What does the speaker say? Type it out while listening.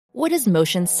What does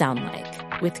motion sound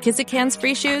like? With Kizikans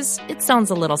free shoes, it sounds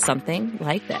a little something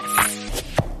like this.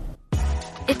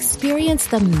 Experience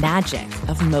the magic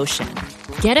of motion.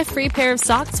 Get a free pair of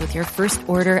socks with your first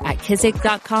order at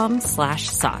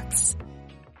kizik.com/socks.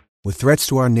 With threats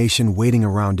to our nation waiting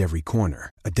around every corner,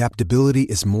 adaptability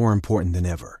is more important than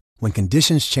ever. When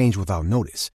conditions change without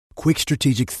notice, quick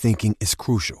strategic thinking is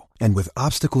crucial. And with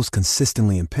obstacles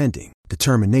consistently impending,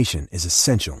 determination is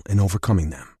essential in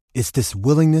overcoming them. It's this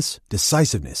willingness,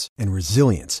 decisiveness, and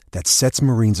resilience that sets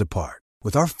Marines apart.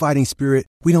 With our fighting spirit,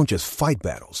 we don't just fight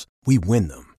battles, we win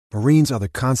them. Marines are the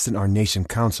constant our nation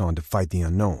counts on to fight the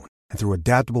unknown. And through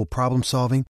adaptable problem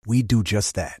solving, we do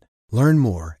just that. Learn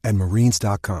more at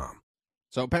marines.com.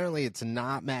 So apparently it's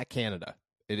not Matt Canada.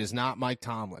 It is not Mike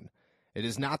Tomlin. It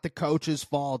is not the coach's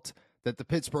fault that the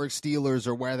Pittsburgh Steelers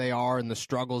are where they are and the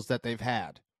struggles that they've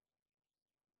had.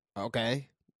 Okay.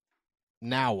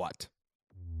 Now what?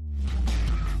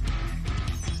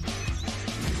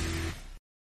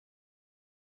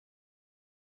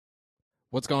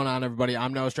 What's going on, everybody?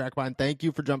 I'm Noah Strackbein. Thank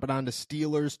you for jumping on to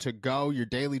Steelers to Go, your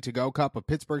daily to-go cup of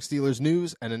Pittsburgh Steelers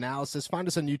news and analysis. Find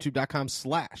us on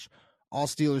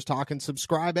youtube.com/allsteelerstalk and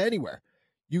subscribe anywhere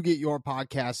you get your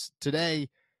podcasts. Today,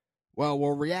 well,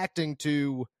 we're reacting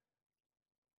to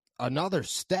another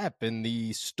step in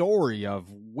the story of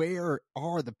where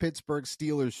are the Pittsburgh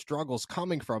Steelers struggles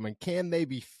coming from, and can they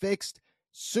be fixed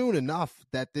soon enough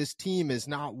that this team is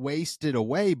not wasted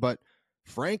away? But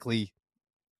frankly,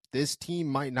 this team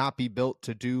might not be built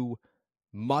to do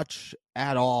much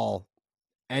at all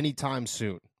anytime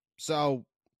soon. So,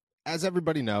 as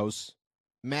everybody knows,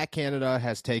 Matt Canada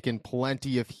has taken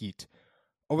plenty of heat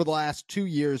over the last 2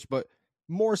 years, but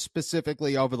more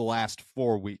specifically over the last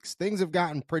 4 weeks. Things have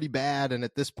gotten pretty bad, and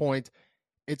at this point,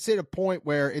 it's at a point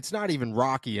where it's not even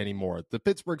rocky anymore. The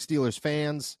Pittsburgh Steelers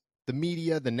fans, the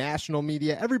media, the national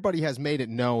media, everybody has made it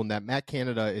known that Matt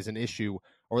Canada is an issue,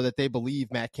 or that they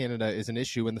believe Matt Canada is an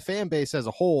issue. And the fan base as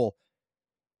a whole,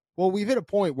 well, we've hit a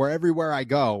point where everywhere I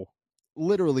go,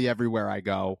 literally everywhere I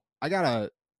go, I got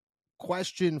a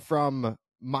question from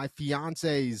my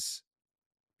fiance's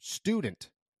student.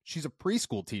 She's a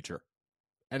preschool teacher.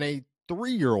 And a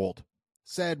 3-year-old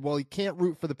said, well, he can't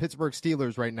root for the Pittsburgh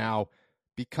Steelers right now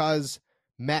because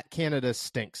Matt Canada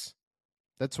stinks.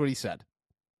 That's what he said.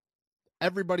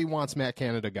 Everybody wants Matt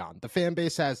Canada gone. The fan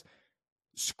base has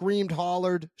screamed,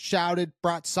 hollered, shouted,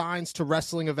 brought signs to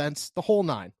wrestling events, the whole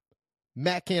nine.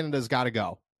 Matt Canada's got to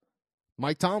go.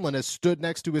 Mike Tomlin has stood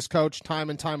next to his coach time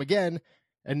and time again,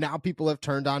 and now people have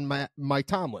turned on Mike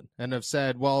Tomlin and have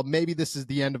said, well, maybe this is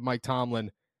the end of Mike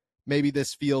Tomlin. Maybe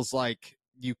this feels like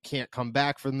you can't come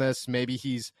back from this. Maybe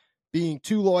he's being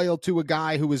too loyal to a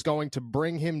guy who is going to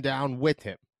bring him down with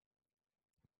him.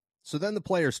 So then the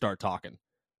players start talking.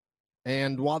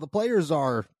 And while the players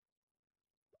are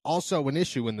also an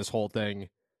issue in this whole thing,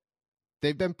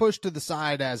 they've been pushed to the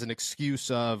side as an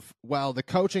excuse of, well, the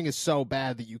coaching is so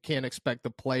bad that you can't expect the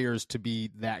players to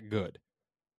be that good.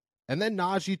 And then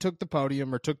Najee took the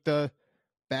podium, or took the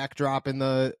backdrop in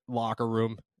the locker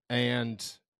room, and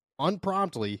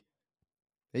unpromptly,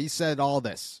 he said all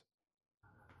this.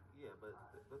 Yeah, but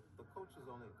the coach is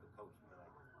only a coach, man.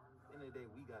 Like, at the end of the day,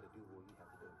 we got to do what we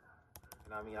have to do.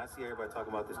 And I mean, I see everybody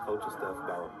talking about this coaching stuff,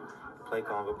 about the play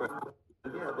calling, but bro,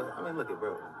 yeah, but I mean, look at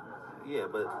bro. Yeah,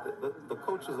 but the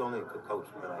coach is only a coach,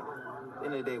 man. Like, at the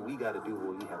end of the day, we got to do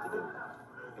what we have to do.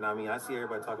 And I mean, I see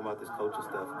everybody talking about this coaching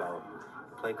stuff, about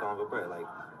the play calling, but bro, like,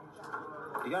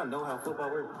 do y'all know how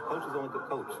football works? Coach is only a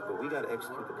coach, but we got to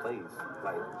execute the plays.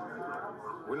 Like,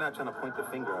 we're not trying to point the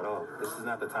finger at all. This is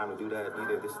not the time to do that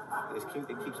either. It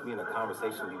keeps being a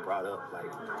conversation we brought up,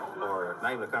 like, or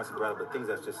not even a conversation brought up, but things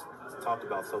that's just talked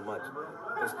about so much.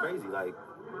 It's crazy. Like,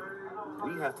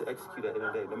 we have to execute at the end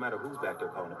of the day, no matter who's back there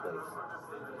calling the plays.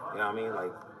 You know what I mean?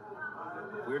 Like,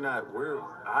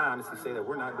 I honestly say that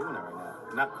we're not doing that right now.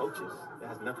 Not coaches. It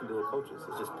has nothing to do with coaches.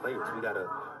 It's just players.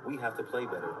 We have to play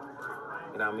better.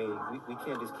 You know what I mean? We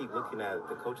can't just keep looking at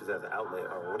the coaches as an outlet,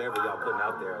 or whatever y'all putting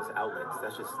out there as outlets.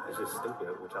 It's just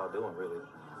stupid what y'all doing, really.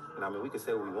 You know what I mean? We can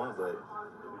say what we want, but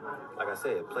like I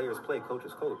said, players play,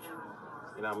 coaches coach.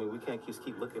 You know what I mean? We can't just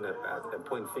keep looking at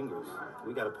pointing fingers.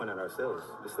 We got to point at ourselves.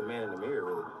 It's the man in the mirror,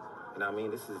 really. You know what I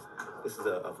mean? This is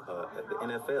the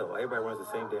NFL. Everybody runs the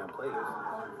same damn plays. You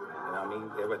know what I mean?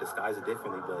 Everybody disguises it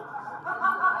differently, but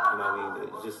you know what I mean?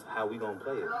 It's just how we gonna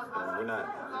play it. And we're not.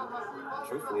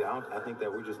 Truthfully, I think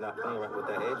that we're just not playing right with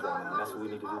that edge right now. And that's what we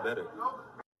need to do better.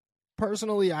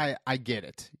 Personally, I get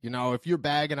it. You know, if you're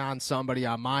bagging on somebody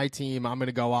on my team, I'm going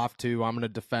to go off too. I'm going to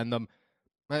defend them.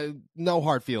 No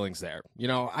hard feelings there. You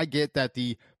know, I get that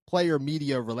the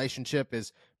player-media relationship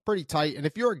is pretty tight. And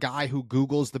if you're a guy who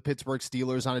Googles the Pittsburgh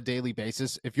Steelers on a daily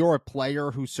basis, if you're a player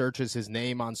who searches his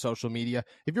name on social media,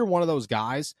 if you're one of those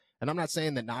guys, and I'm not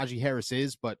saying that Najee Harris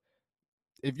is, but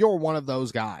if you're one of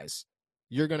those guys,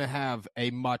 you're going to have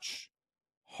a much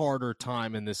harder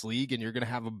time in this league, and you're going to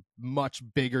have a much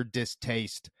bigger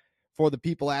distaste for the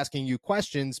people asking you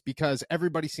questions, because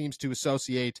everybody seems to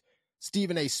associate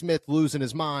Stephen A. Smith losing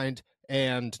his mind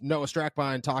and Noah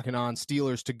Strackbein talking on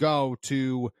Steelers to Go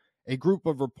to a group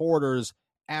of reporters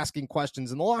asking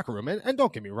questions in the locker room. And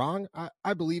don't get me wrong,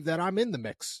 I believe that I'm in the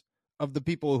mix of the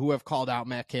people who have called out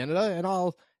Matt Canada, and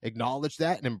I'll acknowledge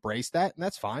that and embrace that, and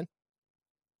that's fine.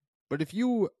 But if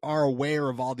you are aware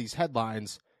of all these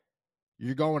headlines,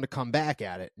 you're going to come back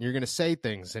at it, and you're going to say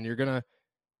things, and you're going to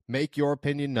make your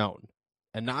opinion known.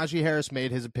 And Najee Harris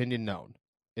made his opinion known.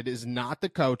 It is not the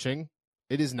coaching.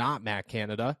 It is not Matt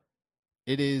Canada.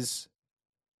 It is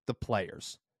the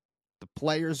players. The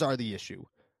players are the issue.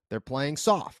 They're playing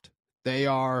soft. They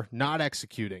are not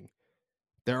executing.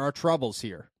 There are troubles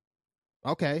here.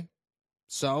 Okay,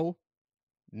 so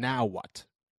now what?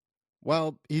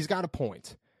 Well, he's got a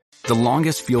point. The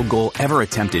longest field goal ever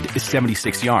attempted is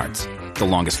 76 yards. The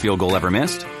longest field goal ever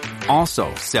missed?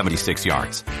 Also 76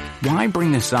 yards. Why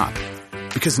bring this up?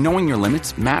 Because knowing your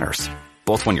limits matters,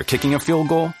 both when you're kicking a field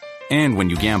goal and when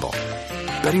you gamble.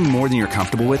 Betting more than you're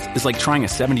comfortable with is like trying a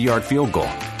 70-yard field goal.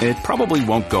 It probably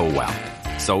won't go well.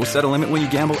 So set a limit when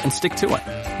you gamble and stick to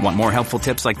it. Want more helpful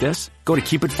tips like this? Go to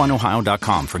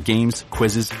keepitfunohio.com for games,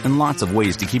 quizzes, and lots of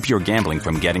ways to keep your gambling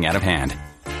from getting out of hand.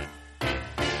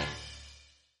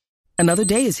 Another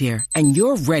day is here, and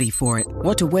you're ready for it.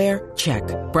 What to wear? Check.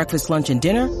 Breakfast, lunch, and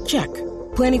dinner? Check.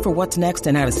 Planning for what's next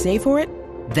and how to save for it?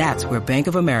 That's where Bank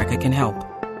of America can help.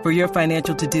 For your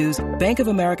financial to-dos, Bank of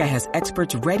America has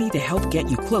experts ready to help get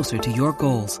you closer to your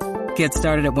goals. Get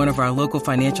started at one of our local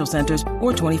financial centers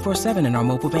or 24/7 in our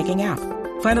mobile banking app.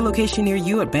 Find a location near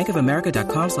you at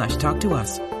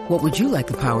bankofamerica.com/talktous. What would you like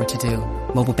the power to do?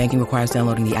 Mobile banking requires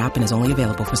downloading the app and is only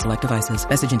available for select devices.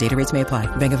 Message and data rates may apply.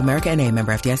 Bank of America N.A.,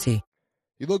 member FDIC.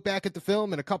 You look back at the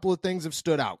film, and a couple of things have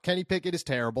stood out. Kenny Pickett is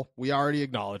terrible. We already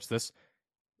acknowledged this.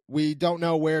 We don't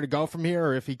know where to go from here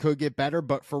or if he could get better,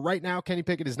 but for right now, Kenny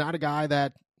Pickett is not a guy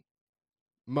that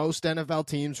most NFL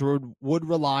teams would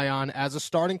rely on as a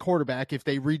starting quarterback if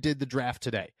they redid the draft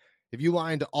today. If you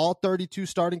lined all 32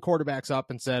 starting quarterbacks up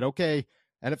and said, okay,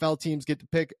 NFL teams get to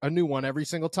pick a new one every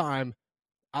single time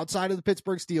outside of the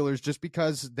Pittsburgh Steelers just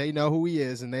because they know who he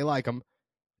is and they like him,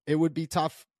 it would be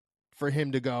tough for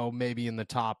him to go maybe in the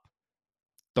top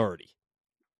 30.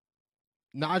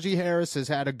 Najee Harris has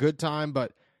had a good time,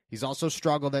 but he's also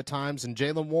struggled at times, and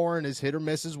Jaylen Warren is hit or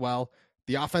miss as well.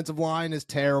 The offensive line is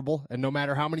terrible, and no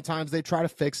matter how many times they try to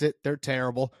fix it, they're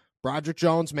terrible. Broderick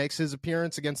Jones makes his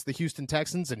appearance against the Houston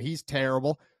Texans, and he's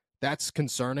terrible. That's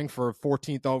concerning for a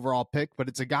 14th overall pick, but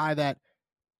it's a guy that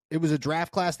it was a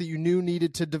draft class that you knew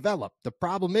needed to develop. The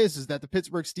problem is that the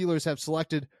Pittsburgh Steelers have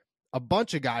selected a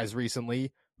bunch of guys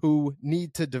recently who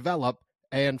need to develop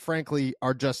and, frankly,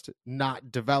 are just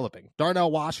not developing.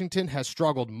 Darnell Washington has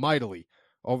struggled mightily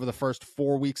over the first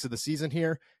 4 weeks of the season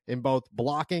here in both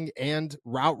blocking and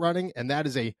route running, and that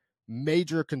is a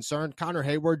major concern. Connor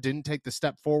Hayward didn't take the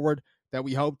step forward that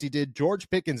we hoped he did. George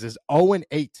Pickens is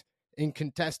 0-8 in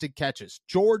contested catches.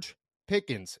 George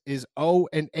Pickens is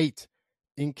 0-8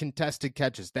 in contested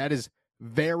catches. That is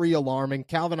very alarming.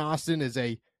 Calvin Austin is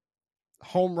a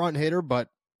home run hitter, but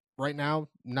right now,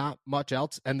 not much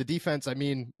else. And the defense, I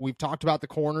mean, we've talked about the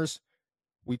corners.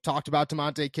 We've talked about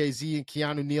Damontae Kazee and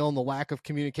Keanu Neal and the lack of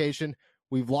communication.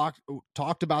 We've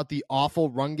talked about the awful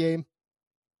run game.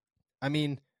 I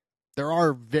mean, there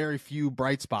are very few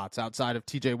bright spots outside of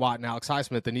TJ Watt and Alex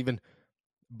Highsmith, and even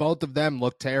both of them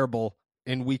look terrible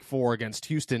in week 4 against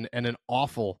Houston and an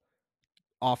awful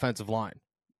offensive line.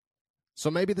 So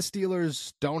maybe the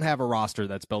Steelers don't have a roster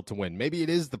that's built to win. Maybe it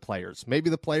is the players. Maybe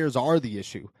the players are the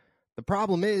issue. The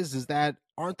problem is that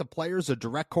aren't the players a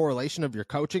direct correlation of your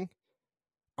coaching?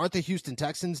 Aren't the Houston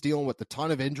Texans dealing with a ton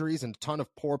of injuries and a ton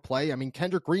of poor play? I mean,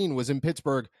 Kendrick Green was in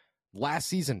Pittsburgh last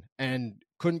season and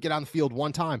couldn't get on the field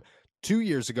one time. 2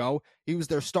 years ago, he was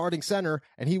their starting center,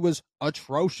 and he was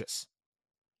atrocious.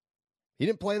 He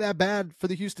didn't play that bad for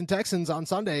the Houston Texans on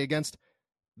Sunday against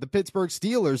the Pittsburgh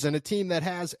Steelers and a team that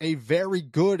has a very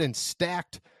good and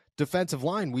stacked defensive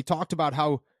line. We talked about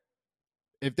how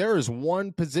if there is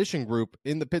one position group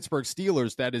in the Pittsburgh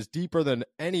Steelers that is deeper than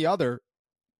any other,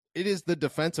 it is the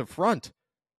defensive front.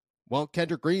 Well,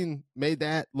 Kendrick Green made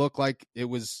that look like it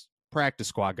was practice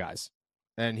squad guys,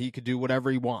 and he could do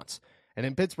whatever he wants. And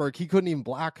in Pittsburgh, he couldn't even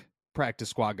block practice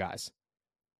squad guys.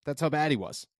 That's how bad he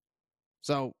was.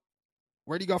 So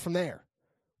where do you go from there?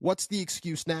 what's the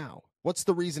excuse now? What's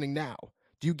the reasoning now?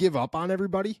 Do you give up on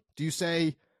everybody? Do you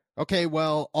say, okay,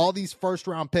 well, all these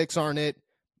first-round picks aren't it.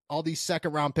 All these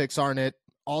second-round picks aren't it.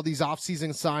 All these offseason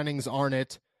signings aren't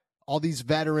it. All these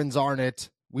veterans aren't it.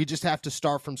 We just have to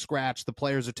start from scratch. The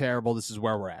players are terrible. This is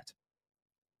where we're at.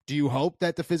 Do you hope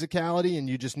that the physicality and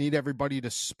you just need everybody to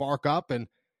spark up, and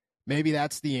maybe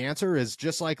that's the answer, is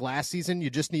just like last season, you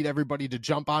just need everybody to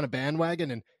jump on a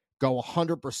bandwagon and go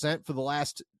 100% for the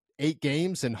last 8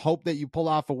 games and hope that you pull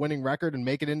off a winning record and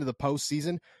make it into the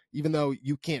postseason, even though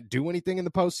you can't do anything in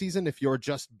the postseason if you're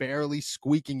just barely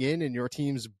squeaking in and your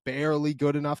team's barely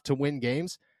good enough to win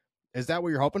games? Is that what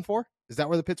you're hoping for? Is that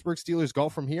where the Pittsburgh Steelers go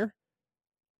from here?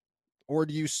 Or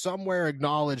do you somewhere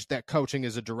acknowledge that coaching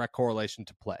is a direct correlation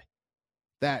to play?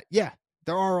 That, yeah,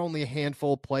 there are only a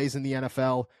handful of plays in the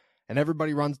NFL, and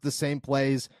everybody runs the same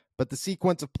plays, but the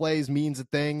sequence of plays means a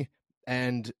thing,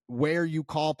 and where you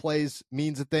call plays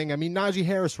means a thing. I mean, Najee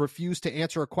Harris refused to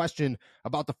answer a question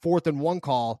about the 4th and 1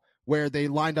 call where they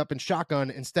lined up in shotgun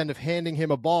instead of handing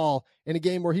him a ball in a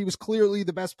game where he was clearly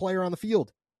the best player on the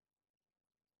field.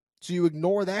 So you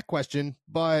ignore that question,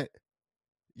 but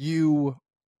you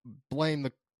blame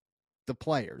the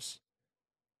players.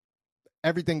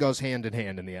 Everything goes hand in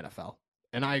hand in the NFL,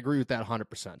 and I agree with that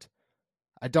 100%.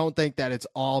 I don't think that it's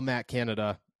all Matt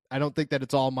Canada. I don't think that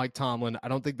it's all Mike Tomlin. I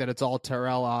don't think that it's all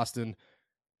Terrell Austin.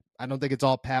 I don't think it's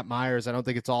all Pat Myers. I don't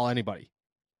think it's all anybody.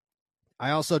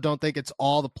 I also don't think it's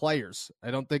all the players.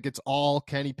 I don't think it's all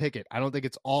Kenny Pickett. I don't think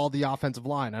it's all the offensive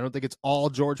line. I don't think it's all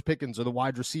George Pickens or the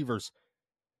wide receivers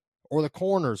or the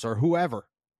corners or whoever.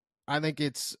 I think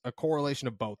it's a correlation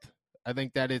of both. I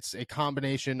think that it's a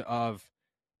combination of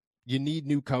you need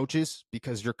new coaches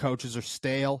because your coaches are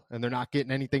stale and they're not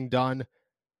getting anything done.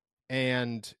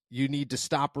 And you need to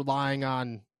stop relying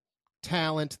on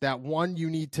talent that, one, you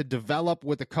need to develop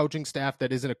with a coaching staff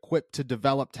that isn't equipped to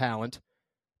develop talent.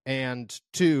 And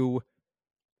 2,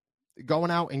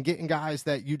 going out and getting guys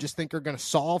that you just think are going to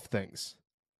solve things.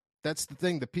 That's the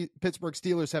thing. The Pittsburgh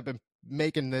Steelers have been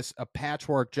making this a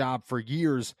patchwork job for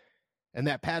years, and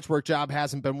that patchwork job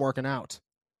hasn't been working out.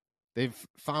 They've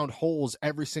found holes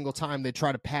every single time they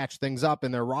try to patch things up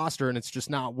in their roster, and it's just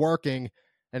not working.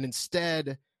 And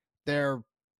instead, they're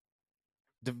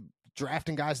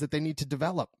drafting guys that they need to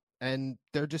develop. And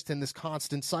they're just in this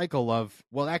constant cycle of,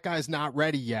 well, that guy's not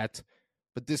ready yet,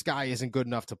 but this guy isn't good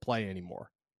enough to play anymore.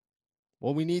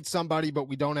 Well, we need somebody, but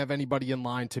we don't have anybody in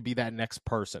line to be that next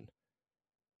person.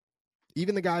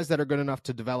 Even the guys that are good enough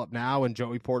to develop now, and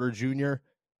Joey Porter Jr.,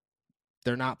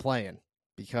 they're not playing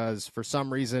because for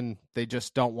some reason they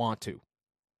just don't want to.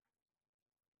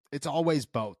 It's always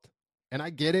both. And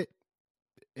I get it.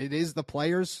 It is the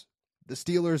players. The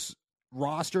Steelers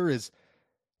roster is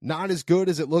not as good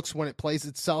as it looks when it plays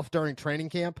itself during training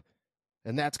camp,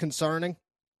 and that's concerning.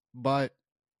 But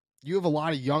you have a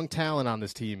lot of young talent on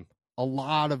this team,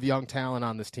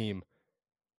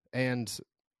 and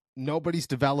nobody's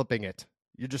developing it.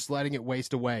 You're just letting it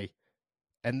waste away.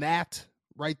 And that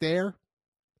right there,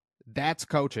 that's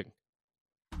coaching.